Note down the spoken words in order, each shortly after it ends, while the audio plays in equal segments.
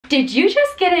Did you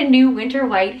just get a new winter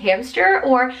white hamster?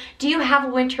 Or do you have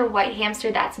a winter white hamster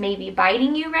that's maybe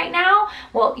biting you right now?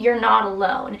 Well, you're not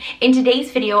alone. In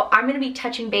today's video, I'm going to be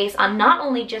touching base on not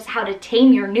only just how to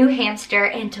tame your new hamster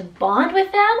and to bond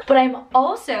with them, but I'm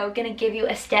also going to give you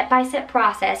a step-by-step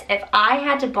process if I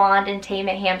had to bond and tame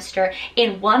a hamster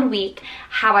in 1 week,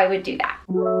 how I would do that.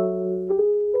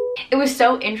 It was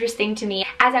so interesting to me.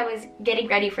 As I was getting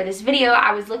ready for this video,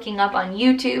 I was looking up on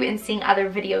YouTube and seeing other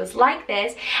videos like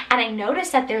this, and I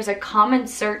noticed that there's a common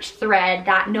search thread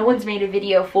that no one's made a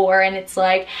video for, and it's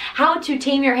like, how to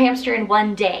tame your hamster in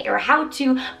 1 day, or how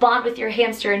to bond with your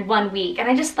hamster in 1 week. And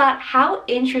I just thought, how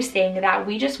interesting that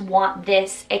we just want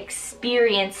this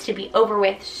experience to be over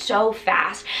with so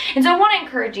fast. And so I want to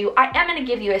encourage you, I am going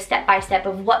to give you a step-by-step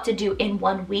of what to do in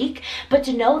 1 week, but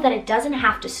to know that it doesn't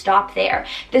have to stop there.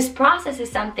 This process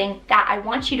is something that I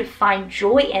want you to find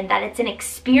joy in, that it's an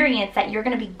experience that you're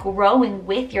going to be growing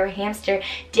with your hamster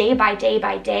day by day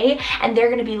by day, and they're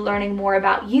going to be learning more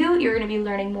about you, you're going to be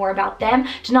learning more about them.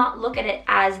 To not look at it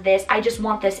as this, I just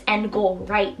want this end goal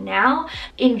right now.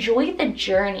 Enjoy the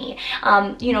journey.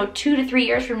 You know, 2 to 3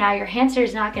 years from now, your hamster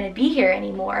is not going to be here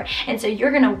anymore, and so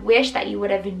you're going to wish that you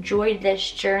would have enjoyed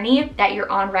this journey that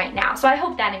you're on right now. So I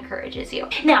hope that encourages you.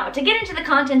 Now, to get into the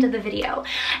content of the video,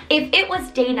 if it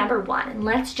was day number 1, and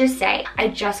let's just say I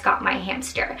just got my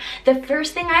hamster, the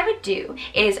first thing I would do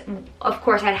is, of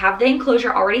course, I'd have the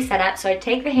enclosure already set up, so I'd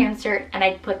take the hamster and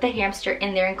I'd put the hamster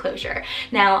in their enclosure.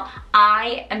 Now,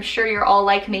 I am sure you're all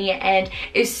like me, and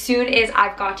as soon as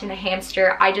I've gotten a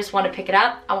hamster, I just want to pick it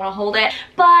up, I want to hold it,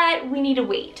 but we need to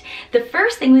wait. The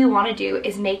first thing we want to do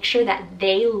is make sure that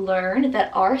they learn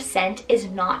that our scent is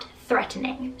not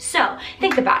threatening. So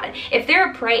think about it. If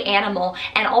they're a prey animal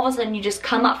and all of a sudden you just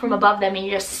come up from above them and you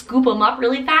just scoop them up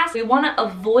really fast, we want to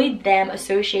avoid them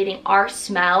associating our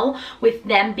smell with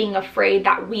them being afraid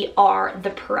that we are the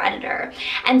predator.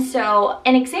 And so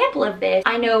an example of this,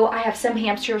 I know I have some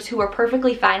hamsters who are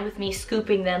perfectly fine with me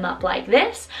scooping them up like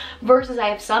this, versus I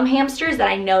have some hamsters that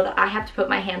I know that I have to put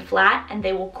my hand flat and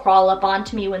they will crawl up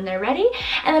onto me when they're ready.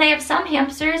 And then I have some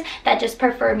hamsters that just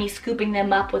prefer me scooping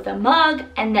them up with a mug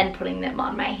and then putting them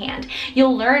on my hand.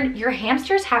 You'll learn your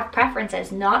hamsters have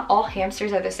preferences. Not all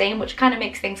hamsters are the same, which kind of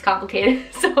makes things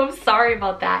complicated, so I'm sorry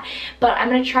about that, but I'm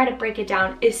going to try to break it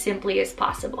down as simply as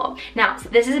possible. Now,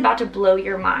 this is about to blow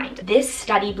your mind. This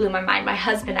study blew my mind. My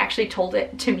husband actually told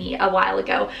it to me a while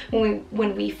ago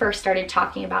when we first started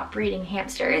talking about breeding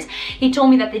hamsters. He told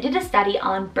me that they did a study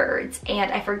on birds,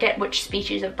 and I forget which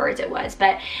species of birds it was,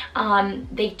 but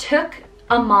they took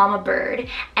a mama bird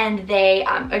and they,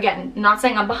 again, not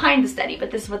saying I'm behind the study,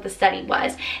 but this is what the study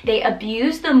was. They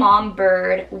abused the mom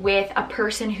bird with a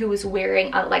person who was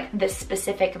wearing like this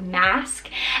specific mask.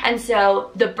 And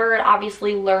so the bird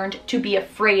obviously learned to be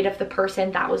afraid of the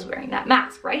person that was wearing that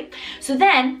mask, right? So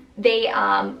then they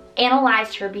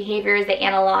analyzed her behaviors, they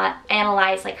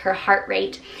analyzed like her heart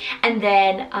rate, and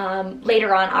then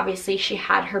later on, obviously, she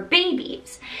had her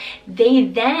babies. They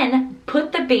then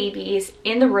put the babies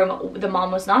in the room, the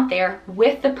mom was not there,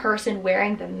 with the person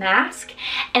wearing the mask,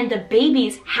 and the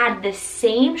babies had the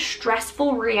same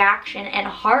stressful reaction and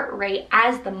heart rate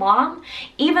as the mom,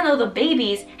 even though the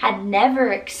babies had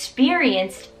never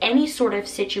experienced any sort of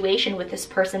situation with this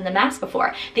person in the mask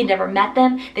before. They'd never met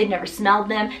them, they'd never smelled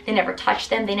them, they never touched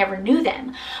them, they never knew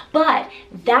them. But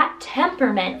that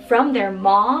temperament from their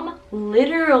mom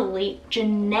literally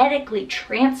genetically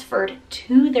transferred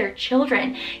to their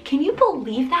children. Can you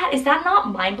believe that? Is that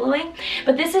not mind-blowing?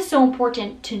 But this is so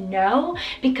important to know,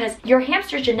 because your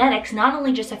hamster's genetics not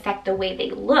only just affect the way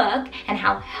they look and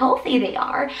how healthy they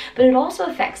are, but it also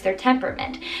affects their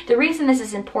temperament. The reason this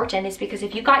is important is because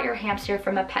if you got your hamster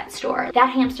from a pet store, that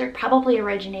hamster probably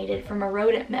originated from a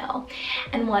rodent mill.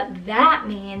 And what that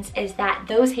means is that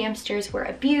those hamsters were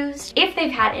abused. If they've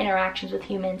had interactions with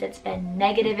humans, it's been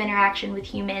negative interaction with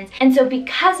humans. And so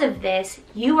because of this,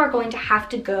 you are going to have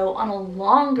to go on a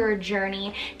longer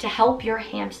journey to help your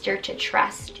hamster to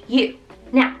trust you.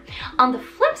 Now, on the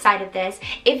flip side of this,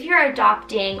 if you're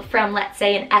adopting from, let's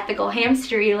say, an ethical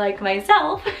hamstery like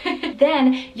myself,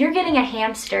 then you're getting a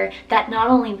hamster that not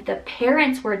only the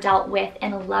parents were dealt with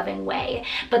in a loving way,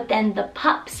 but then the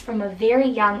pups from a very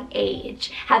young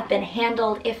age have been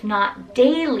handled, if not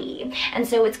daily. And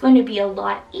so it's going to be a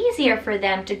lot easier for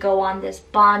them to go on this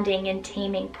bonding and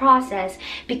taming process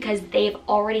because they've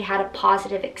already had a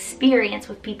positive experience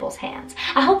with people's hands.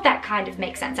 I hope that kind of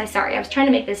makes sense. I was trying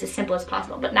to make this as simple as possible,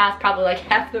 but now it's probably like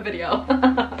half the video.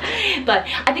 But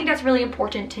I think that's really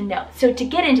important to know. So to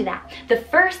get into that, the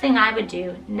first thing I would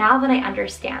do, now that I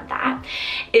understand that,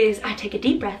 is I take a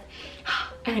deep breath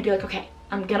and I'd be like, okay,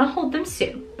 I'm gonna hold them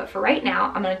soon, but for right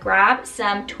now, I'm gonna grab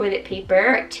some toilet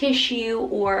paper, tissue,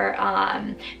 or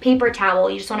paper towel.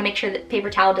 You just wanna make sure that paper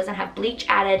towel doesn't have bleach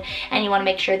added, and you wanna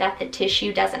make sure that the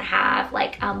tissue doesn't have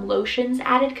like lotions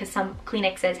added, because some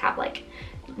Kleenexes have like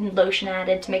lotion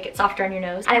added to make it softer on your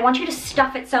nose. And I want you to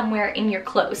stuff it somewhere in your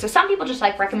clothes. So some people just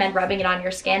like recommend rubbing it on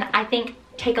your skin. I think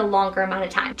take a longer amount of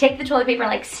time. Take the toilet paper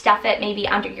and like stuff it maybe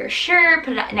under your shirt,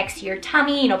 put it next to your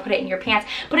tummy, you know, put it in your pants,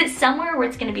 put it somewhere where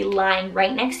it's gonna be lying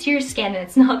right next to your skin and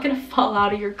it's not gonna fall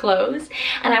out of your clothes.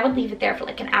 And I would leave it there for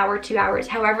like an hour, 2 hours,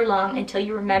 however long, until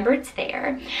you remember it's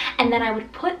there. And then I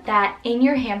would put that in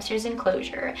your hamster's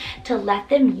enclosure to let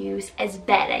them use as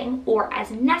bedding or as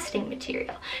nesting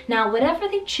material. Now, whatever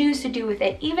they choose to do with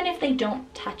it, even if they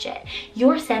don't touch it,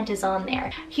 your scent is on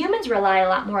there. Humans rely a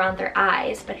lot more on their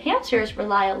eyes, but hamsters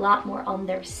rely a lot more on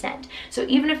their scent. So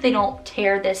even if they don't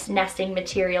tear this nesting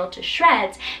material to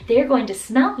shreds, they're going to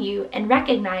smell you and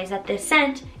recognize that this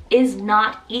scent is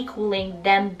not equaling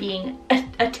them being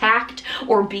attacked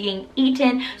or being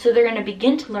eaten. So they're going to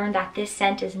begin to learn that this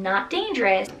scent is not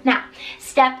dangerous. Now,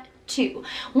 step 2.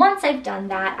 Once I've done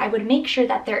that, I would make sure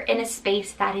that they're in a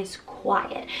space that is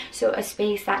quiet. So a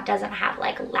space that doesn't have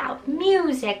like loud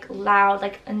music,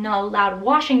 no loud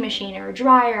washing machine or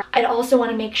dryer. I'd also want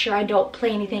to make sure I don't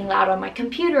play anything loud on my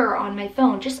computer or on my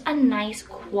phone. Just a nice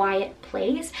quiet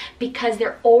place, because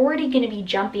they're already going to be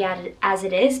jumpy at it as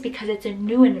it is, because it's a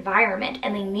new environment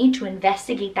and they need to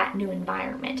investigate that new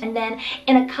environment. And then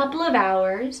in a couple of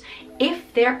hours,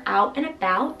 if they're out and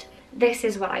about, this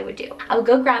is what I would do. I would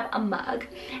go grab a mug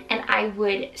and I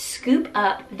would scoop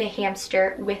up the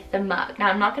hamster with the mug. Now,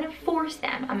 I'm not going to force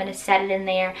them. I'm going to set it in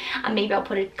there. Maybe I'll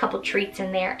put a couple treats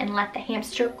in there and let the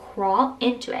hamster crawl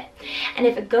into it. And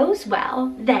if it goes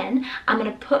well, then I'm going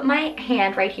to put my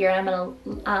hand right here and I'm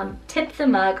going to tip the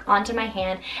mug onto my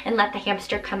hand and let the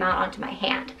hamster come out onto my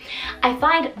hand. I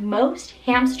find most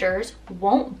hamsters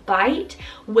won't bite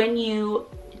when you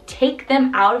take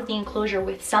them out of the enclosure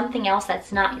with something else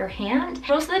that's not your hand.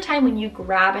 Most of the time when you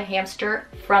grab a hamster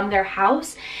from their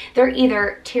house, they're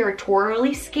either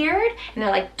territorially scared and they're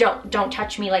like, don't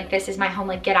touch me, like this is my home,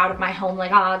 like get out of my home,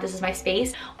 like this is my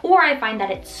space. Or I find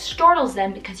that it startles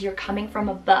them because you're coming from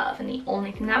above, and the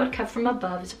only thing that would come from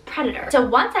above is a predator. So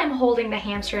once I'm holding the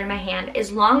hamster in my hand,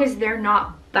 as long as they're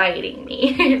not biting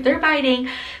me. If they're biting,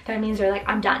 that means they're like,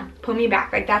 I'm done, put me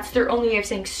back. Like that's their only way of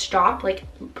saying stop, like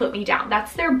put me down.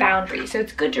 That's their boundary. So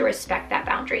it's good to respect that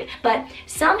boundary. But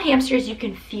some hamsters, you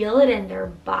can feel it in their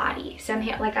body.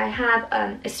 Like I have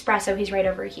Espresso, he's right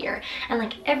over here. And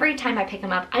like every time I pick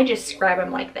him up, I just grab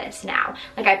him like this now.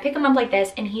 Like I pick him up like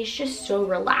this and he's just so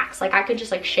relaxed. Like I could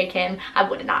just like shake him. I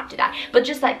would not do that. But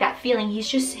just like that feeling,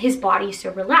 his body's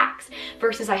so relaxed.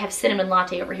 Versus I have Cinnamon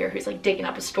Latte over here who's like digging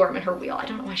up a storm in her wheel. I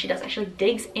don't know why she does. Actually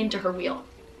digs into her wheel.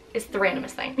 It's the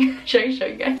randomest thing. Should I show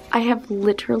you guys? I have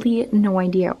literally no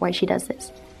idea why she does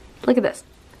this. Look at this.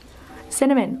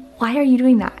 Cinnamon, why are you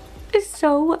doing that? It's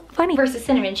so funny. Versus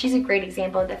Cinnamon, she's a great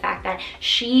example of the fact that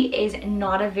she is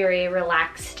not a very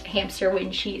relaxed hamster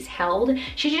when she's held.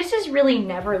 She just has really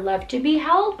never loved to be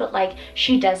held, but like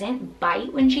she doesn't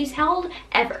bite when she's held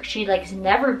ever. She like's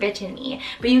never bitten me,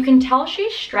 but you can tell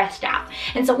she's stressed out.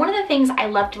 And so one of the things I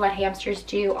love to let hamsters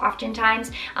do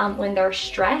oftentimes when they're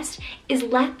stressed is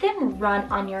let them run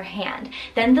on your hand.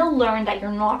 Then they'll learn that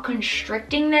you're not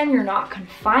constricting them, you're not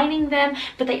confining them,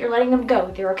 but that you're letting them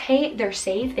go. They're okay, they're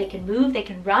safe, they can move, they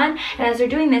can run, and as they're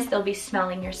doing this, they'll be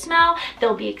smelling your smell,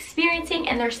 they'll be experiencing,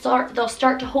 and they'll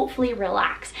start to hopefully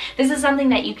relax. This is something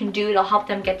that you can do. It'll help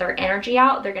them get their energy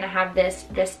out. They're gonna have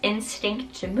this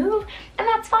instinct to move, and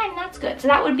that's fine, that's good. So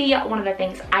that would be one of the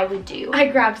things I would do. I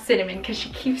grabbed Cinnamon because she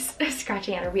keeps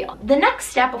scratching at her wheel. The next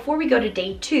step before we go to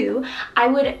day 2, I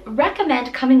would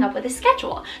recommend coming up with a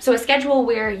schedule. So a schedule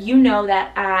where you know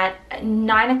that at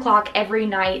 9 o'clock every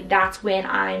night, that's when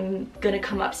I'm gonna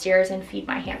come upstairs and feed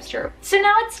my hamster. So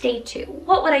now it's day 2.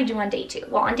 What would I do on day 2?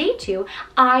 Well, on day 2,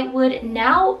 I would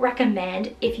now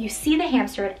recommend, if you see the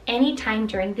hamster at any time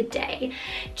during the day,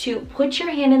 to put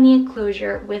your hand in the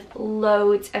enclosure with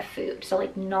loads of food. So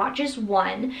like not just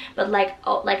one, but like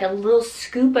a little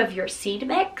scoop of your seed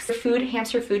mix.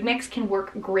 Hamster food mix can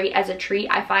work great as a treat.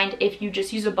 I find if you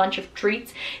just use a bunch of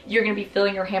treats, you're gonna be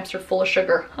filling your hamster full of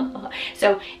sugar.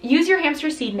 So use your hamster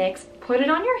seed mix, put it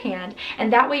on your hand,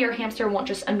 and that way your hamster won't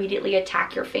just immediately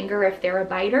attack your finger if they're a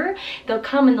biter. They'll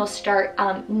come and they'll start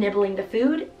nibbling the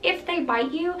food. If they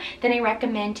bite you, then I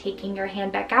recommend taking your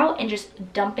hand back out and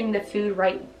just dumping the food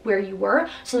right where you were,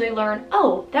 so they learn,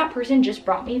 oh, that person just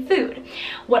brought me food.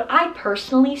 What I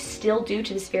personally still do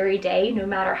to this very day, no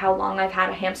matter how long I've had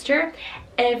a hamster,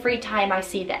 every time I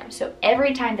see them. So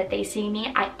every time that they see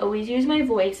me, I always use my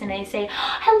voice and I say,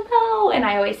 hello, and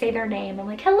I always say their name. I'm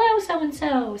like, hello,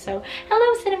 so-and-so, so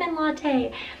hello, cinnamon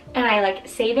latte. And I like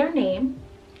say their name.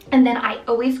 And then I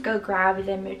always go grab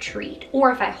them a treat. Or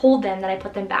if I hold them, then I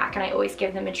put them back and I always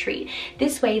give them a treat.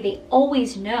 This way they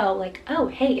always know like, oh,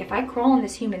 hey, if I crawl in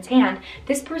this human's hand,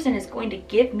 this person is going to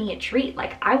give me a treat.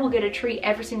 Like I will get a treat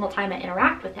every single time I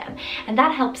interact with him. And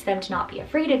that helps them to not be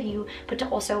afraid of you, but to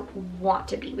also want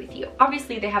to be with you.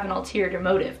 Obviously they have an ulterior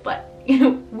motive, but you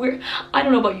know, I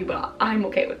don't know about you, but I'm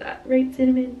okay with that. Right,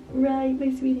 Cinnamon? Right,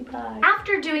 my sweetie pie.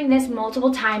 After doing this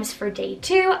multiple times for day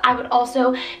 2, I would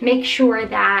also make sure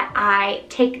that I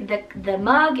take the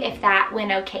mug. If that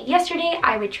went okay yesterday,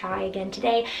 I would try again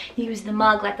today. Use the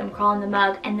mug, let them crawl in the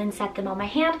mug, and then set them on my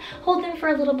hand, hold them for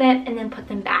a little bit, and then put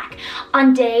them back.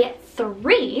 On day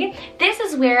 3, this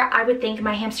is where I would think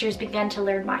my hamsters began to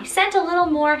learn my scent a little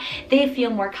more. They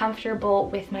feel more comfortable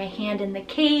with my hand in the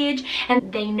cage,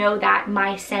 and they know that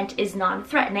my scent is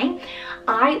non-threatening.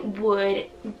 I would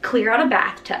clear out a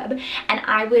bathtub and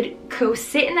I would go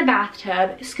sit in the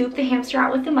bathtub, scoop the hamster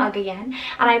out with the mug again,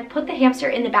 and I put the hamster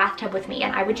in the bathtub with me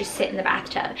and I would just sit in the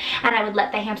bathtub and I would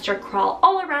let the hamster crawl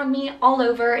all around me, all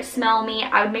over, smell me.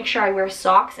 I would make sure I wear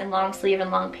socks and long sleeve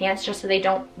and long pants just so they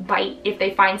don't bite if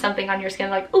they find something on your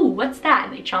skin like, ooh, what's that?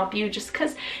 And they chomp you just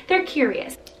because they're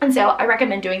curious. And so I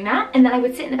recommend doing that. And then I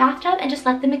would sit in the bathtub and just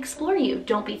let them explore you.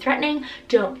 Don't be threatening,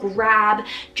 don't grab,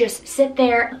 just sit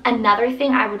there. Another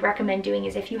thing I would recommend doing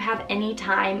is if you have any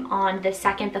time on the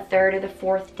 2nd, the 3rd, or the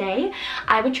 4th day,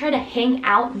 I would try to hang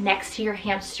out next to your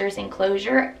hamster's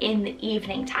enclosure in the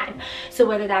evening time. So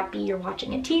whether that be you're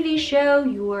watching a TV show,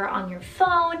 you're on your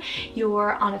phone,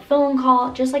 you're on a phone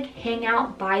call, just like hang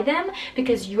out by them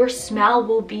because your smell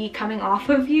will be coming off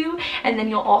of you, and then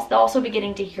you'll also be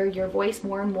getting to hear your voice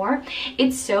more and more.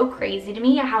 It's so crazy to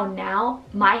me how now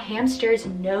my hamsters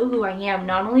know who I am,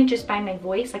 not only just by my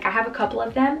voice. Like I have a couple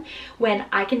of them when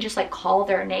I can just like call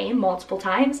their name multiple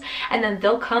times and then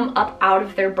they'll come up out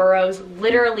of their burrows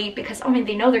literally because, I mean,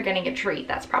 they know they're getting a treat.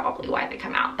 That's probably why they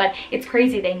come out, but it's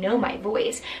crazy they know my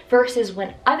voice. Versus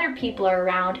when other people are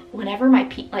around, whenever my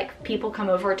people come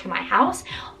over to my house,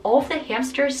 all of the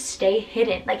hamsters stay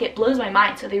hidden. Like it blows my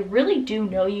mind. So they really do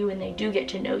know you and they do get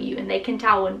to know you and they can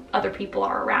tell when other people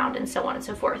are around and so on and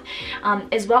so forth.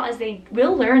 As well as they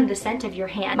will learn the scent of your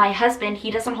hand. My husband, he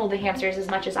doesn't hold the hamsters as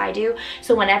much as I do.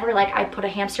 So whenever like I put a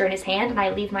hamster in his hand and I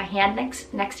leave my hand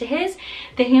next to his,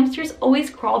 the hamsters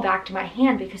always crawl back to my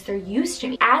hand because they're used to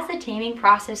me. As the taming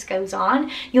process goes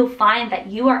on, you'll find that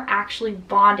you are actually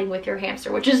bonding with your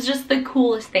hamster, which is just the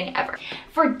coolest thing ever.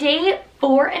 For day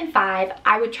 4 and 5,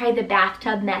 I would try the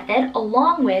bathtub method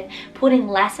along with putting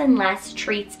less and less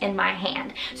treats in my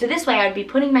hand. So this way I would be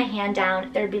putting my hand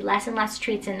down, there would be less and less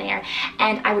treats in there,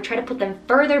 and I would try to put them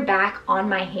further back on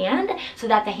my hand so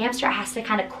that the hamster has to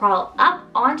kind of crawl up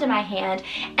onto my hand,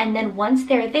 and then once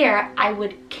they're there, I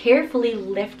would carefully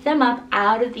lift them up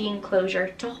out of the enclosure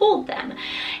to hold them.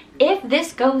 If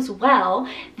this goes well,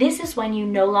 this is when you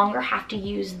no longer have to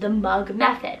use the mug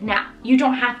method. Now, you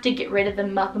don't have to get rid of the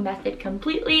mug method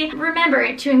completely.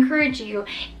 Remember to encourage you,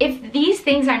 if these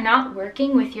things are not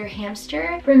working with your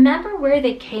hamster, remember where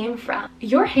they came from.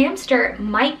 Your hamster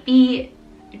might be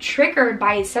triggered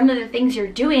by some of the things you're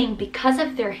doing because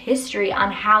of their history on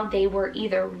how they were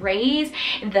either raised,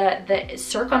 the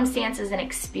circumstances and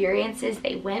experiences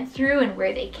they went through and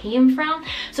where they came from.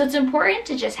 So it's important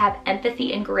to just have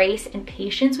empathy and grace and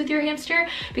patience with your hamster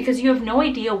because you have no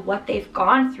idea what they've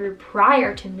gone through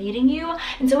prior to meeting you.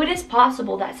 And so it is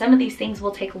possible that some of these things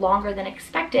will take longer than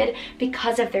expected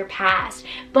because of their past.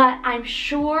 But I'm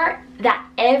sure that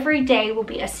every day will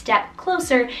be a step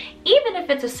closer, even if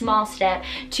it's a small step,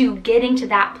 to getting to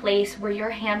that place where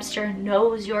your hamster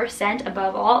knows your scent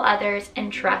above all others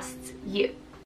and trusts you.